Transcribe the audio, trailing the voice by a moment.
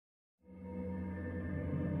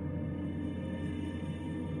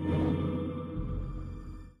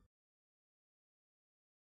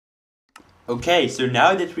Okay, so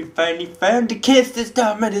now that we finally found the cave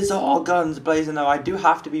system, it is all guns blazing. Now I do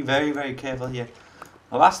have to be very, very careful here.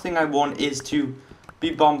 The last thing I want is to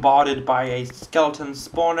be bombarded by a skeleton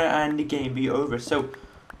spawner and the game be over. So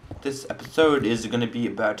this episode is going to be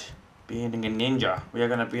about being a ninja. We are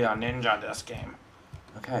going to be a ninja this game.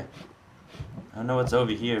 Okay. I don't know what's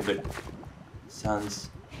over here, but it sounds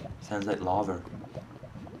like lava.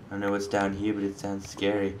 I don't know what's down here, but it sounds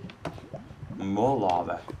scary. More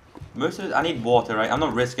lava. Most of it, I need water, right? I'm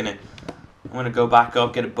not risking it. I'm gonna go back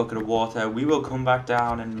up, get a bucket of water. We will come back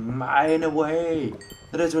down and mine away.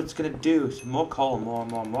 That is what it's gonna do. So more coal,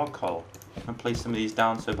 more coal. I'm gonna place some of these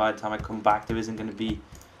down so by the time I come back, there isn't gonna be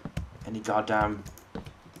any goddamn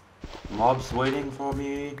mobs waiting for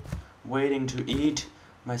me, waiting to eat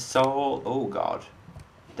my soul. Oh god,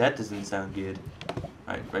 that doesn't sound good.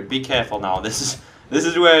 Right, be careful now. This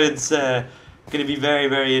is where it's gonna be very,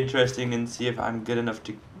 very interesting and see if I'm good enough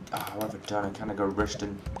to. What have I done? I kind of got rushed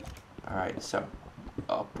in. Alright, so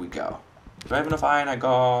up we go. Do I have enough iron? I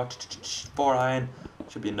got 4 iron.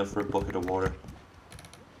 Should be enough for a bucket of water.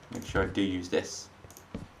 Make sure I do use this.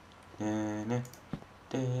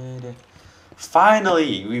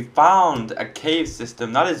 Finally, we found a cave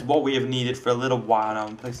system. That is what we have needed for a little while now.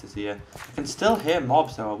 In places here, I can still hear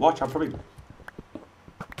mobs though. Watch, I'll probably.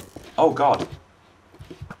 Oh god.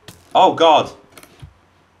 Oh god.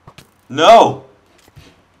 No.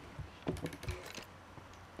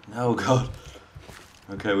 Oh god.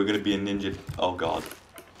 Okay, we're gonna be a ninja. Oh god.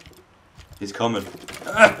 He's coming.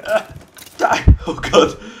 Die! Oh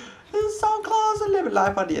god. This is so close to living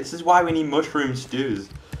life on the edge. This is why we need mushroom stews.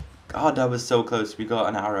 God, that was so close. We got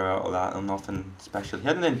an arrow out of that and nothing special. He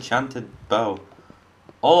had an enchanted bow.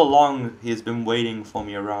 All along, he has been waiting for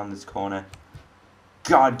me around this corner.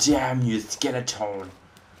 God damn you, skeleton.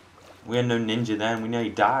 We had no ninja then. We nearly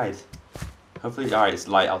died. Hopefully, alright, it's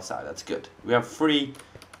light outside. That's good. We have three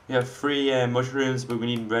mushrooms, but we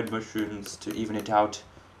need red mushrooms to even it out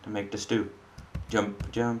to make the stew.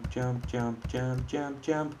 Jump, jump, jump, jump, jump,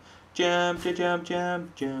 jump, jump, jump, jump,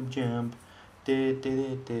 jump, jump, jump.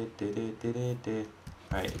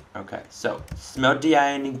 Right, okay, so smelt the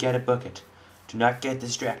iron and get a bucket. Do not get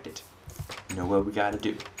distracted. You know what we gotta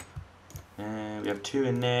do. And we have 2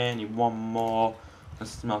 in there, need 1 more.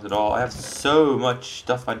 Let's smelt it all. I have so much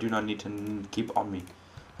stuff I do not need to keep on me.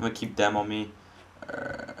 I'm gonna keep them on me.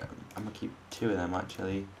 I'm gonna keep 2 of them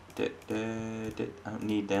actually. I don't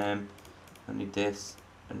need them. I don't need this.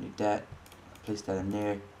 I don't need that. Place that in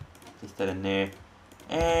there. Place that in there.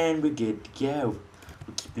 And we're good to go.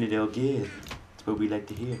 We're keeping it all good. That's what we like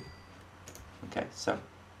to hear. Okay, so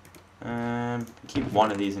keep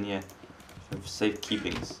 1 of these in here for safe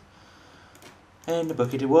keepings. And a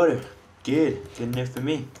bucket of water. Good enough for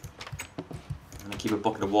me. I'm gonna keep a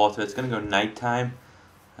bucket of water. It's gonna go nighttime.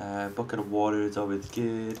 Bucket of water is always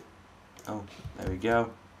good. Oh, there we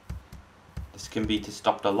go. This can be to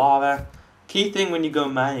stop the lava. Key thing when you go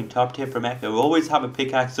mining, top tip from Echo, always have a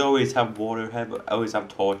pickaxe, always have water, always have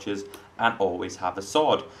torches, and always have a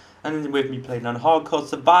sword. And with me playing on hardcore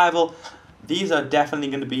survival, these are definitely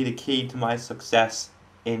going to be the key to my success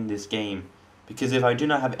in this game. Because if I do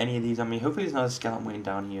not have any of these on me, hopefully there's not a skeleton waiting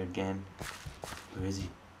down here again. Where is he?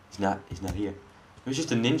 He's not here. He was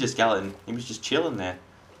just a ninja skeleton. He was just chilling there.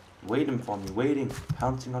 Waiting for me,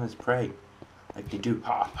 pouncing on his prey. Like they do.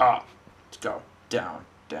 Ha ha. Let's go. Down,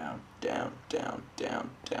 down, down, down, down,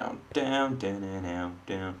 down, down, down,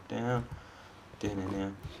 down, down,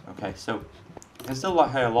 down. Okay, so I can still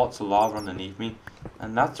hear lots of lava underneath me,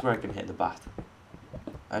 and that's where I can hit the bat.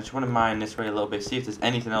 I just want to mine this way a little bit, see if there's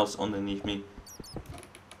anything else underneath me.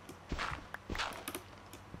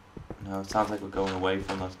 No, it sounds like we're going away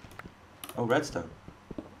from us. Oh, redstone.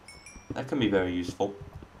 That can be very useful.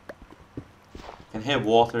 I can hear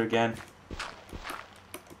water again.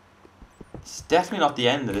 It's definitely not the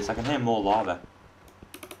end of this. I can hear more lava.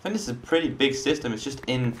 I think this is a pretty big system. It's just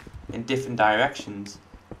in different directions.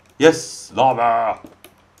 Yes, lava!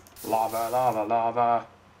 Lava, lava, lava.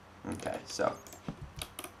 Okay, so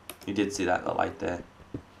you did see that light there.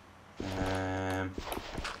 I'm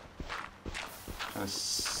gonna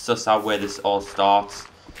suss out where this all starts.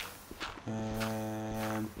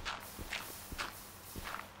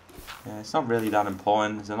 Yeah, it's not really that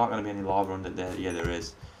important. There's not going to be any lava under there. Yeah, there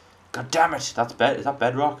is. God damn it! That's is that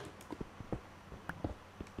bedrock?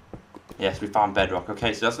 Yes, we found bedrock.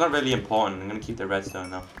 Okay, so that's not really important. I'm going to keep the redstone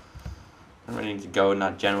though. I don't really need to go in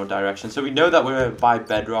that general direction. So we know that we're by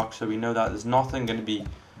bedrock. So we know that there's nothing going to be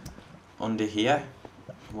under here.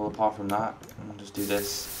 Well, apart from that, I'll just do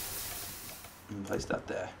this and place that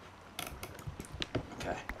there.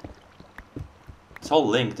 Okay. It's all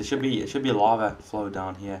linked. It should be a lava flow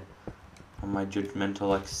down here. on my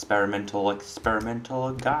judgmental,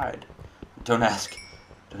 experimental guide. Don't ask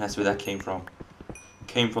where that came from. It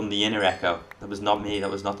came from the inner echo. That was not me. That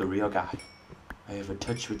was not the real guy. I have a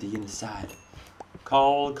touch with the inner side.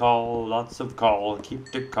 Call, lots of call.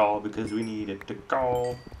 Keep the call because we need it to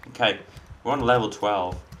call. Okay, we're on level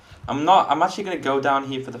 12. I'm actually gonna go down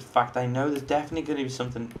here for the fact I know there's definitely gonna be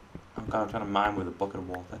something. Oh god, I'm trying to mine with a bucket of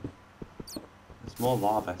water. There's more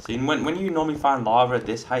lava. See, when you normally find lava at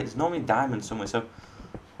this height, there's normally diamonds somewhere. So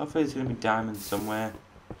hopefully there's gonna be diamonds somewhere.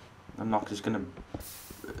 I'm not just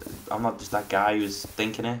that guy who's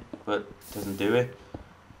thinking it but doesn't do it.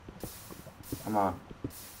 Come on.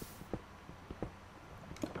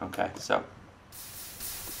 Okay, so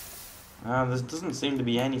there doesn't seem to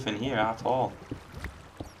be anything here at all.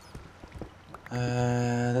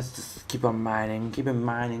 Let's just keep on mining. Keep on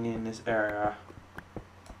mining in this area.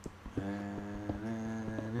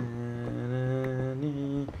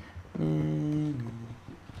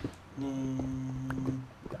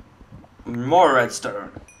 More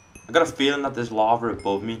redstone. I got a feeling that there's lava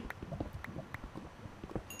above me.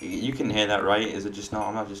 You can hear that, right? Is it just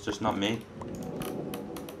not? Just not me.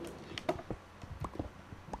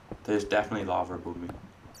 There's definitely lava above me.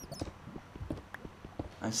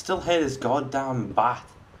 I still hear this goddamn bat.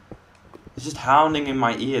 It's just hounding in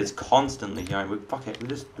my ears constantly. Right, fuck it. We're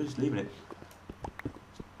just leaving it.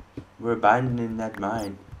 We're abandoning that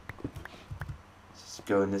mine. Let's just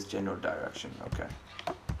go in this general direction. Okay.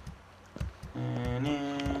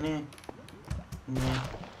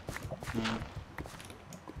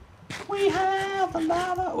 We have the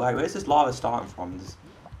lava. Wait, where's this lava starting from?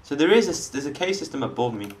 So there's a cave system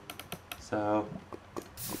above me. So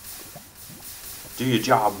do your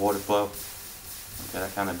job, water flow. Okay,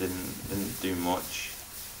 that kind of didn't do much.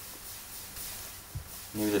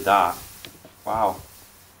 Neither did that. Wow.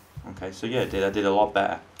 Okay, so yeah, I did a lot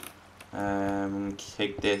better.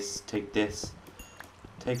 Take this,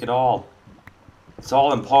 take it all. It's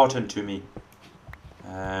all important to me.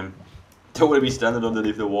 Don't want to be standing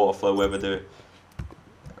underneath the water flow wherever the.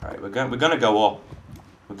 Alright, we're gonna go up.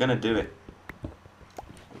 We're gonna do it.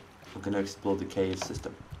 We're gonna explore the cave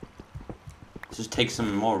system. Let's just take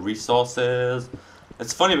some more resources.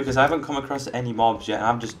 It's funny because I haven't come across any mobs yet, and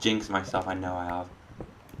I've just jinxed myself. I know I have.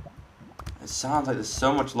 It sounds like there's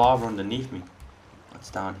so much lava underneath me. What's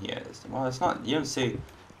down here? Well, it's not. You don't see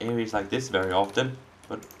areas like this very often,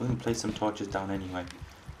 but we can place some torches down anyway.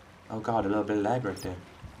 Oh god, a little bit of lag right there.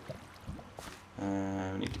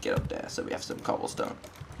 We need to get up there so we have some cobblestone.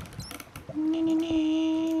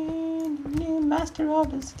 Master of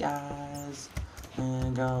the skies,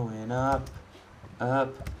 and going up,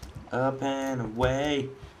 up and away.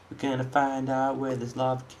 We're gonna find out where this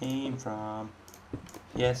lava came from.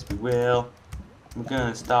 Yes, we will. We're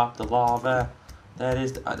gonna stop the lava. That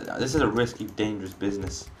is, this is a risky, dangerous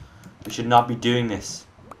business. We should not be doing this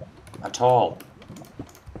at all.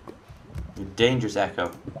 You're dangerous, Echo.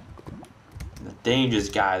 The dangerous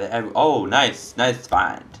guy that oh, nice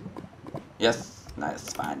find. Yes,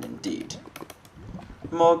 nice find indeed.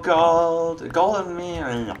 More gold. Gold and me.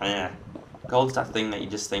 Gold's that thing that you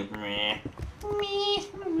just think, meh. I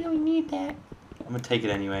don't really need that. I'm gonna take it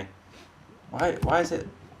anyway. Why is it?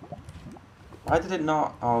 Why did it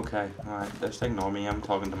not? Oh, okay. Alright, just ignore me. I'm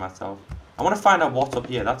talking to myself. I want to find out what's up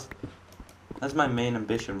here. That's my main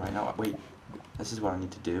ambition right now. Wait, this is what I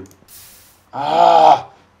need to do. Ah!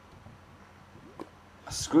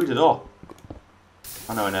 I screwed it up.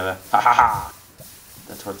 Oh no, I never. Ha ha ha!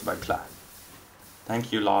 That hurts my plan.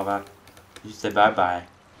 Thank you, lava. You say bye bye.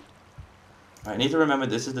 I need to remember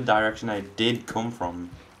this is the direction I did come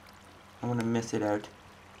from. I want to miss it out.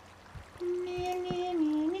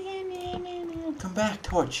 Come back,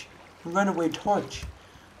 torch. Runaway torch.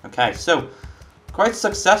 Okay, so quite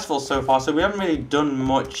successful so far. So we haven't really done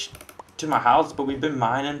much to my house, but we've been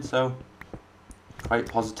mining, so quite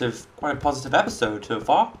a positive episode so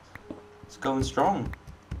far. It's going strong.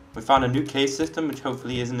 We found a new cave system, which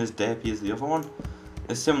hopefully isn't as derpy as the other one.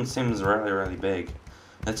 This one seems really big.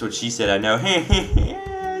 That's what she said, I know.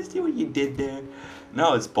 Yeah, see what you did there.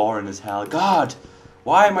 No, it's boring as hell. God,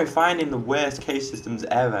 why am I finding the worst cave systems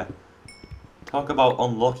ever? Talk about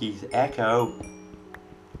unlucky, Echo.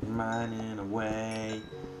 Mining away.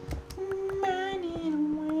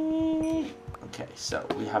 Okay, so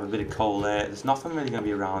we have a bit of coal there. There's nothing really going to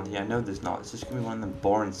be around here. I know there's not. It's just going to be one of them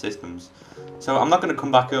boring systems. So I'm not going to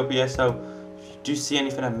come back up here. So if you do see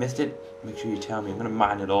anything I missed it, make sure you tell me. I'm going to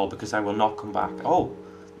mine it all because I will not come back. Oh,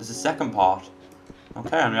 there's a second part.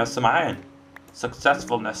 Okay, and we have some iron.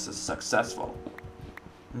 Successfulness is successful.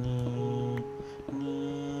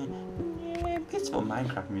 Peaceful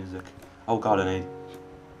Minecraft music. Oh god, I need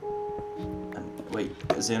Wait,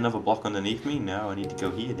 is there another block underneath me? No, I need to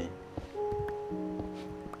go here then.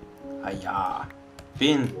 Hiya.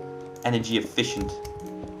 Being energy efficient.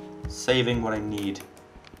 Saving what I need.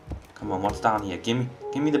 Come on, what's down here? Give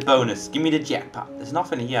me the bonus. Give me the jackpot. There's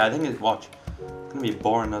nothing here. I think it's watch. It's gonna be a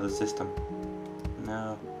boring another system.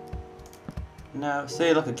 No. No.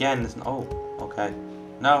 See, look again. There's no. Oh, okay.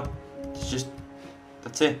 No. It's just.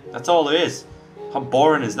 That's it. That's all there is. How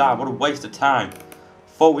boring is that? What a waste of time.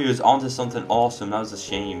 Thought we was onto something awesome. That was a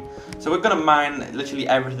shame. So we're gonna mine literally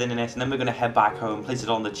everything in this, and then we're gonna head back home, place it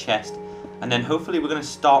on the chest, and then hopefully we're gonna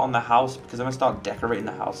start on the house because I'm gonna start decorating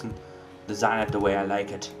the house and design it the way I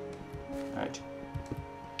like it. Right.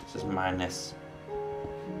 Let's just mine this.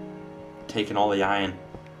 Taking all the iron.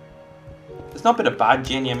 It's not been a bad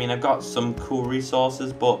journey. I mean, I've got some cool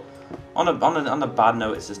resources, but on a bad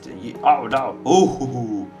note, it's just oh no,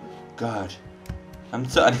 oh god. I'm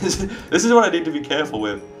so this is what I need to be careful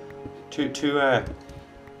with.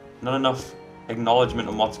 Not enough acknowledgement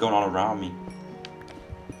on what's going on around me.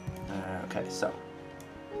 Okay, so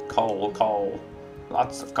coal,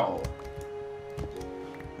 lots of coal.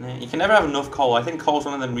 You can never have enough coal. I think coal's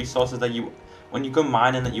one of them resources that when you go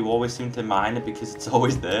mining, that you always seem to mine it because it's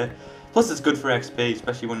always there. Plus, it's good for XP,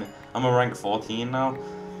 especially when I'm a rank 14 now.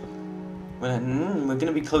 We're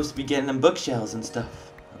gonna be close to be getting them bookshelves and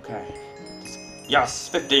stuff. Okay. Yes,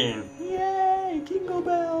 15. Yay! Jingle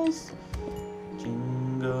bells.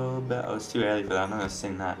 Jingle bells. Oh, it's too early for that. I'm not gonna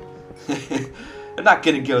sing that. I'm not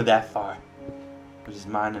gonna go that far. We're just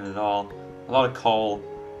mining it all. A lot of coal.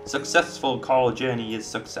 Successful coal journey is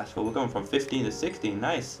successful. We're going from 15 to 16.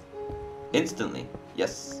 Nice. Instantly.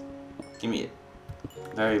 Yes. Give me it.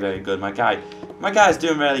 Very, very good. My guy's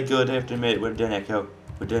doing really good. I have to admit, we're done, Echo.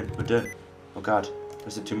 We're done. Oh god.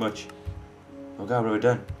 Was it too much? Oh god, we're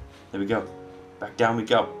done. There we go. Back down we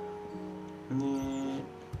go.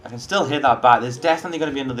 I can still hear that bat. There's definitely going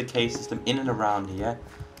to be another cave system in and around here.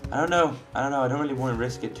 I don't know. I don't really want to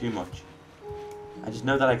risk it too much. I just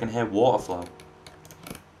know that I can hear water flow.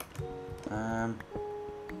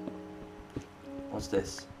 What's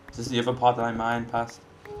this? Is this the other part that I mined past?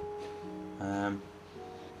 A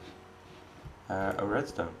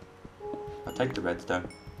redstone. I'll take the redstone.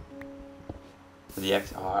 For the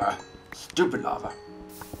X. Stupid lava.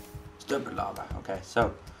 Stupid lava. Okay,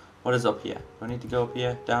 so what is up here? Do I need to go up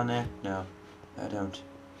here? Down there? No, I don't.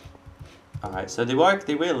 Alright, so they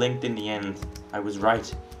were linked in the end. I was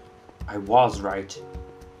right. I was right.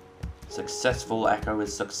 Successful Echo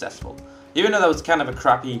is successful. Even though that was kind of a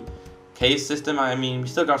crappy cave system, I mean, we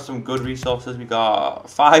still got some good resources. We got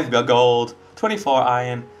 5 gold, 24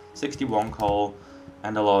 iron, 61 coal,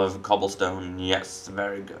 and a lot of cobblestone. Yes,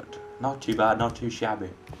 very good. Not too bad, not too shabby.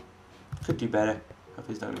 Could do better.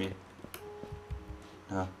 Please don't mean.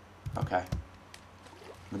 No. Okay.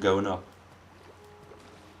 We're going up.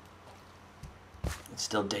 It's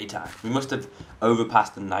still daytime. We must have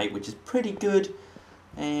overpassed the night, which is pretty good.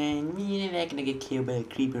 And we're not gonna get killed by a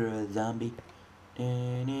creeper or a zombie. We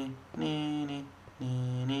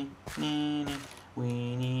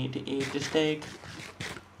need to eat the steak.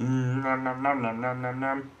 Nom nom nom nom nom nom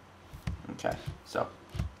nom. Okay, so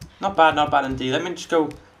not bad indeed. Let me just go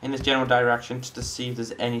in this general direction just to see if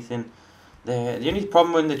there's anything there. The only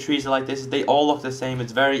problem when the trees are like this is they all look the same.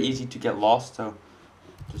 It's very easy to get lost, so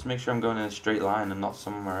just make sure I'm going in a straight line and not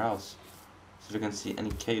somewhere else. So if you can see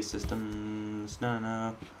any cave systems,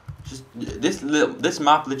 no. Just this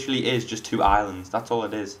map literally is just 2 islands. That's all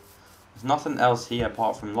it is. There's nothing else here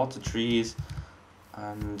apart from lots of trees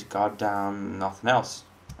and goddamn nothing else.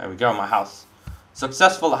 There we go, my house.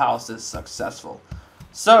 Successful house is successful.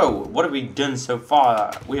 So, what have we done so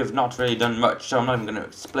far? We have not really done much, so I'm not even going to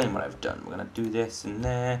explain what I've done. We're going to do this in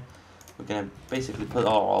there. We're going to basically put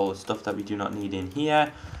all the stuff that we do not need in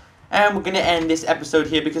here. And we're going to end this episode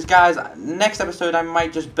here because, guys, next episode I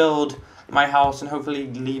might just build my house and hopefully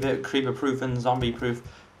leave it creeper-proof and zombie-proof.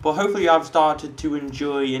 But hopefully I've started to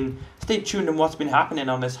enjoy and stay tuned on what's been happening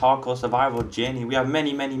on this hardcore survival journey. We have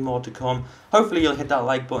many, many more to come. Hopefully you'll hit that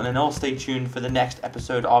like button and all stay tuned for the next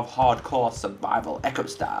episode of Hardcore Survival Echo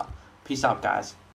Style. Peace out, guys.